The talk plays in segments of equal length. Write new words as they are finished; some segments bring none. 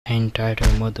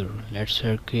Entitled mother lets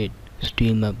her kid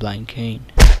steal my blind cane.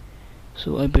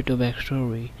 So a bit of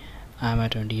backstory. I'm a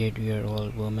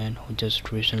 28-year-old woman who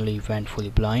just recently went fully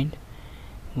blind.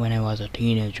 When I was a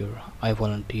teenager, I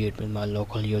volunteered with my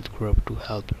local youth group to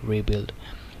help rebuild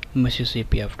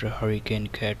Mississippi after Hurricane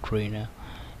Katrina,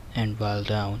 and while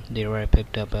down there I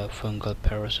picked up a fungal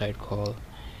parasite called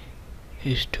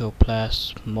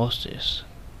histoplasmosis.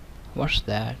 What's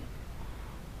that?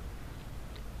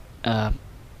 Uh,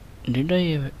 did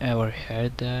I ever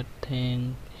heard that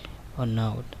thing? Or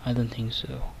no, I don't think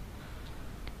so.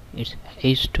 It's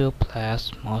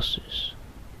histoplasmosis.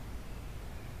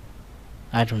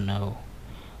 I don't know.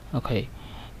 Okay,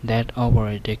 that over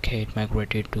a decade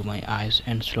migrated to my eyes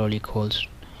and slowly caused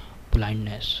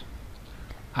blindness.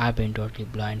 I've been totally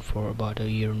blind for about a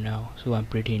year now, so I'm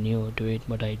pretty new to it,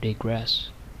 but I digress.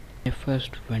 When I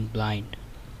first went blind,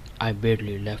 I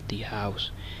barely left the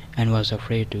house and was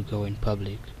afraid to go in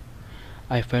public.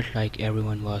 I felt like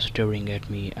everyone was staring at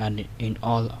me, and in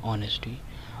all honesty,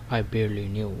 I barely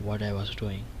knew what I was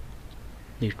doing.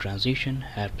 The transition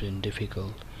had been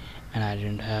difficult, and I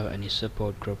didn't have any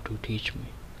support group to teach me.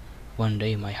 One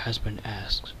day my husband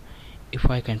asks if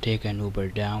I can take an Uber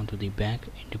down to the bank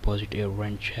and deposit a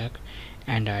rent check,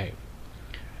 and I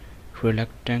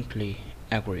reluctantly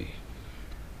agree.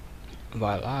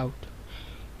 While out,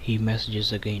 he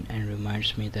messages again and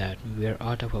reminds me that we're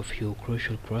out of a few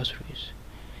crucial groceries.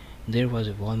 There was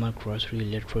a Walmart grocery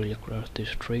literally across the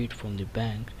street from the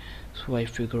bank, so I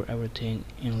figure everything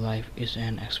in life is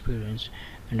an experience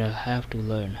and I'll have to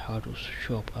learn how to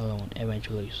shop alone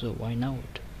eventually, so why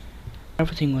not?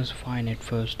 Everything was fine at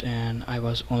first and I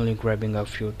was only grabbing a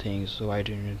few things, so I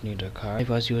didn't need a car. I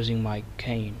was using my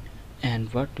cane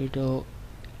and what little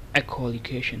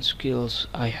echolocation skills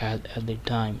I had at the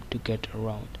time to get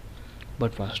around,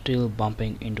 but was still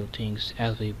bumping into things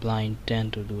as we blind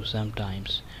tend to do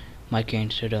sometimes. My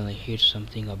cane suddenly hit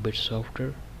something a bit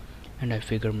softer, and I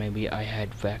figured maybe I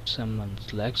had whacked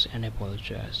someone's legs and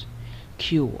apologized.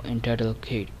 Q entitled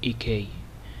kid EK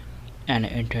and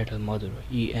entitled mother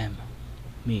EM.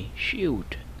 Me,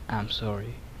 shoot, I'm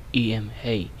sorry. EM,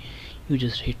 hey, you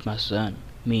just hit my son.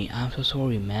 Me, I'm so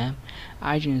sorry, ma'am.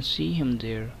 I didn't see him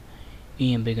there.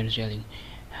 EM begins yelling,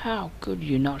 how could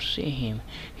you not see him?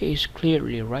 He is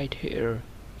clearly right here.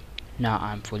 Now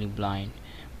I'm fully blind,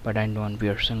 but I don't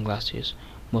wear sunglasses,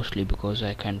 mostly because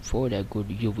I can afford a good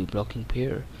UV blocking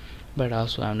pair. But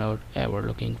also I'm not ever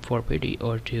looking for pity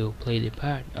or to play the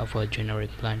part of a generic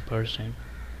blind person.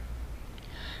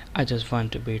 I just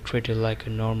want to be treated like a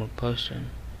normal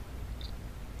person.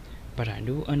 But I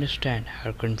do understand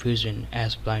her confusion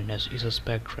as blindness is a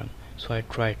spectrum, so I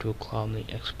try to calmly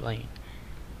explain.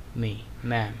 Me,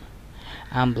 ma'am,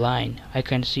 I'm blind. I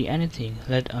can't see anything,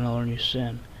 let alone your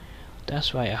son.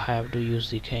 That's why I have to use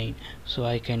the cane, so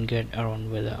I can get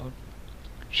around without.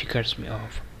 She cuts me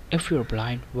off. If you're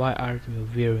blind, why aren't you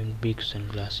wearing big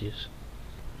sunglasses?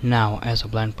 Now, as a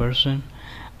blind person,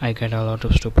 I get a lot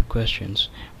of stupid questions,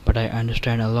 but I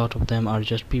understand a lot of them are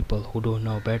just people who don't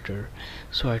know better,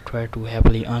 so I try to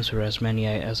happily answer as many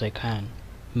as I can.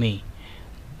 Me,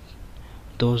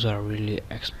 those are really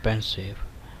expensive,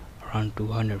 around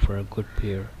 200 for a good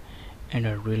pair, and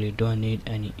I really don't need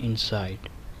any insight.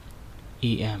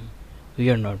 EM,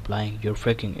 we are not blind, you're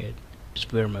faking it.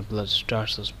 It's where my blood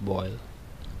starts to boil.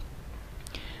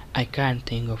 I can't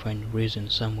think of any reason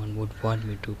someone would want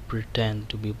me to pretend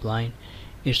to be blind.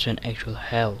 It's an actual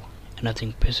hell, and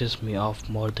nothing pisses me off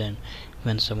more than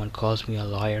when someone calls me a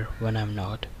liar when I'm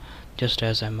not. Just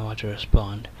as I'm about to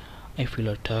respond, I feel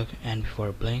a tug, and before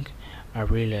I blink, I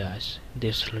realize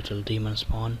this little demon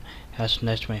spawn has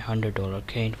snatched my $100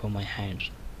 cane from my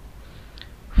hands.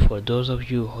 For those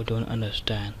of you who don't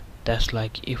understand, that's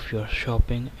like if you're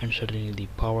shopping and suddenly the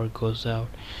power goes out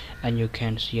and you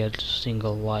can't see a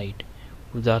single light.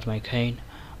 Without my cane,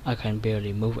 I can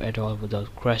barely move at all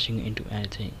without crashing into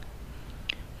anything.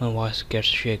 My voice gets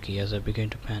shaky as I begin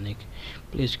to panic.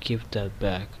 Please give that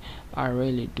back. I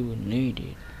really do need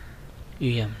it.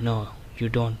 EM, no, you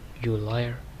don't, you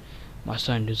liar. My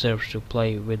son deserves to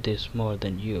play with this more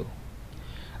than you.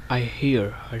 I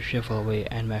hear her shuffle away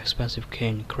and my expensive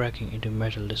cane cracking into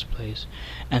metal displays,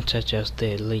 and such as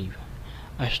they leave.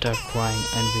 I start crying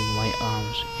and wring my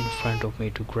arms in front of me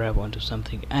to grab onto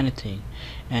something, anything,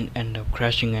 and end up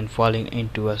crashing and falling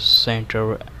into a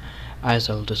center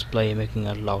aisle display, making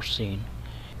a loud scene.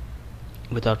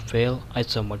 Without fail, I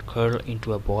somewhat curl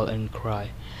into a ball and cry.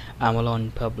 I'm alone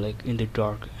in public, in the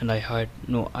dark, and I had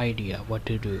no idea what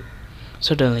to do.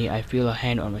 Suddenly, I feel a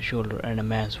hand on my shoulder and a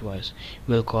man's voice.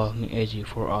 Will call me AG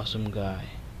for awesome guy.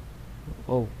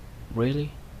 Oh,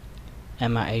 really?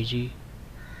 Am I AG?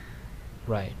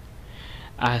 right.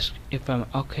 Asked if I'm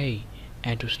okay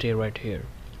and to stay right here.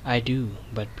 I do,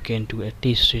 but began to at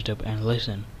least sit up and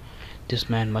listen. This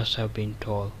man must have been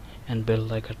tall and built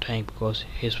like a tank because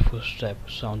his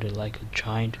footsteps sounded like a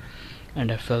giant,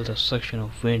 and I felt a suction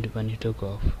of wind when he took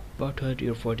off. About 30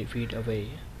 or 40 feet away,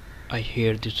 I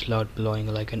hear this loud blowing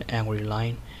like an angry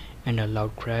lion and a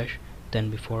loud crash. Then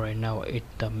before I know it,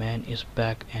 the man is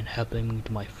back and helping me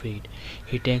to my feet.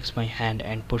 He takes my hand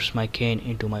and puts my cane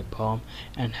into my palm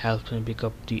and helps me pick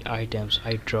up the items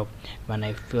I dropped when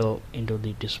I fell into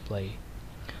the display.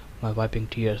 My wiping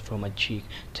tears from my cheek.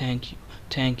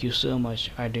 Thank you so much.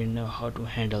 I didn't know how to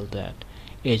handle that.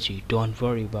 AG, don't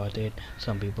worry about it.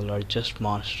 Some people are just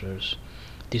monsters.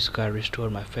 This guy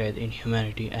restored my faith in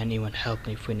humanity and even helped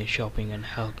me finish shopping and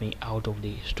helped me out of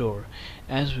the store.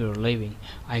 As we were leaving,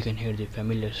 I can hear the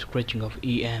familiar scratching of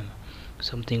EM.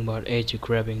 Something about AG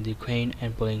grabbing the cane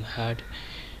and flinging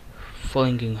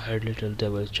her little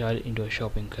devil child into a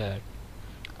shopping cart.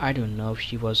 I don't know if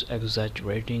she was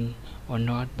exaggerating or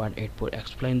not, but it would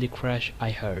explain the crash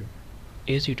I heard.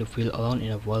 Easy to feel alone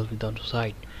in a world without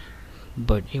sight,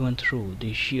 but even through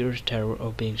the sheer terror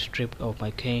of being stripped of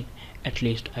my cane, at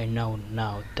least I know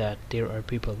now that there are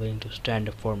people willing to stand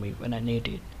up for me when I need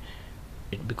it.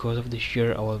 Because of the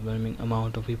sheer overwhelming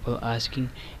amount of people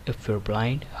asking if you're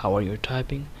blind, how are you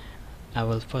typing, I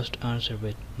will first answer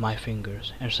with my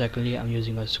fingers, and secondly I'm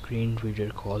using a screen reader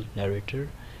called Narrator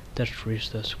that reads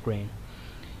the screen.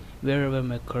 Wherever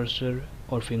my cursor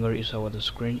or finger is over the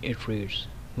screen, it reads.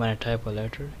 When I type a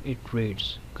letter, it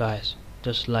reads. Guys,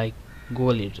 just like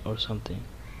goalies or something.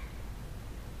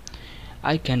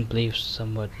 I can't believe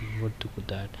someone would do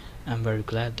that. I'm very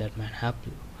glad that man helped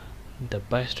you. The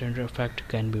bystander effect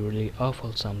can be really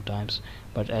awful sometimes,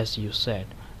 but as you said,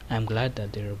 I'm glad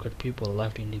that there are good people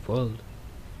left in the world.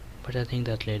 But I think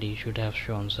that lady should have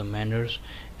shown some manners,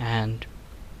 and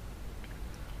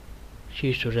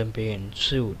she shouldn't be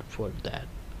sued for that.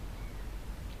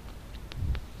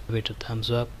 Give it a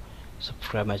thumbs up,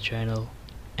 subscribe my channel,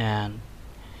 and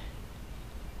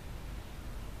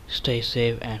stay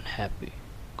safe and happy.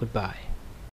 Goodbye.